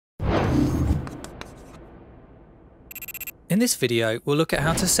In this video, we'll look at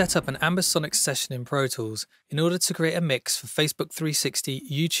how to set up an ambisonics session in Pro Tools in order to create a mix for Facebook 360,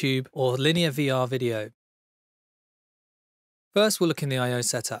 YouTube, or linear VR video. First, we'll look in the I/O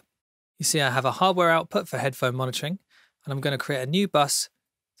setup. You see I have a hardware output for headphone monitoring, and I'm going to create a new bus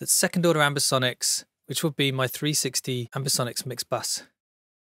that's second order ambisonics, which will be my 360 ambisonics mix bus.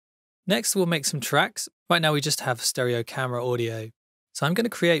 Next, we'll make some tracks. Right now we just have stereo camera audio. So I'm going to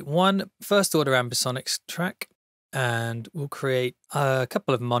create one first order ambisonics track, and we'll create a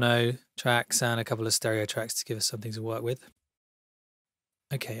couple of mono tracks and a couple of stereo tracks to give us something to work with.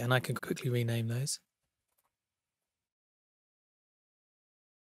 Okay, and I can quickly rename those.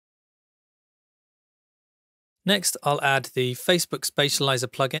 Next, I'll add the Facebook Spatializer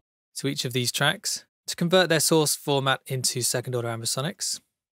plugin to each of these tracks to convert their source format into second order ambisonics.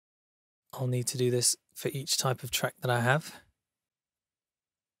 I'll need to do this for each type of track that I have.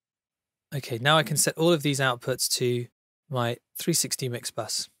 Okay, now I can set all of these outputs to my 360 mix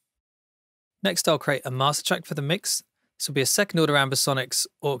bus. Next, I'll create a master track for the mix. This will be a second order ambisonics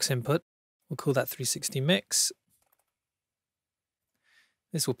aux input. We'll call that 360 mix.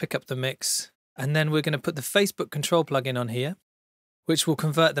 This will pick up the mix. And then we're going to put the Facebook control plugin on here, which will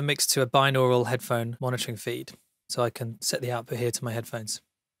convert the mix to a binaural headphone monitoring feed. So I can set the output here to my headphones.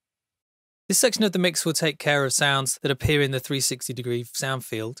 This section of the mix will take care of sounds that appear in the 360-degree sound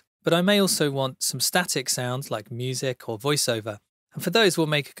field, but I may also want some static sounds like music or voiceover. And for those, we'll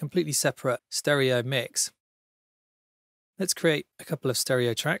make a completely separate stereo mix. Let's create a couple of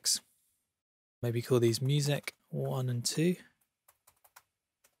stereo tracks. Maybe call these music 1 and 2.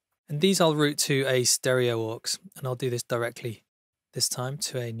 And these I'll route to a stereo aux, and I'll do this directly this time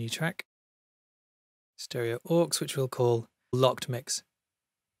to a new track. Stereo aux, which we'll call locked mix.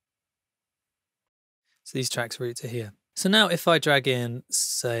 So these tracks route to here. So now if I drag in,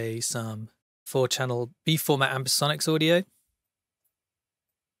 say, some 4-channel B format ambisonics audio,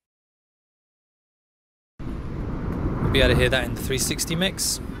 we'll be able to hear that in the 360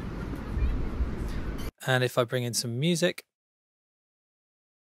 mix. And if I bring in some music,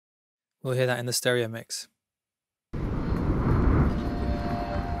 we'll hear that in the stereo mix.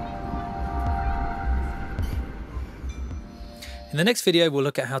 In the next video, we'll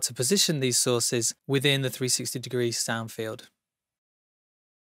look at how to position these sources within the 360-degree sound field.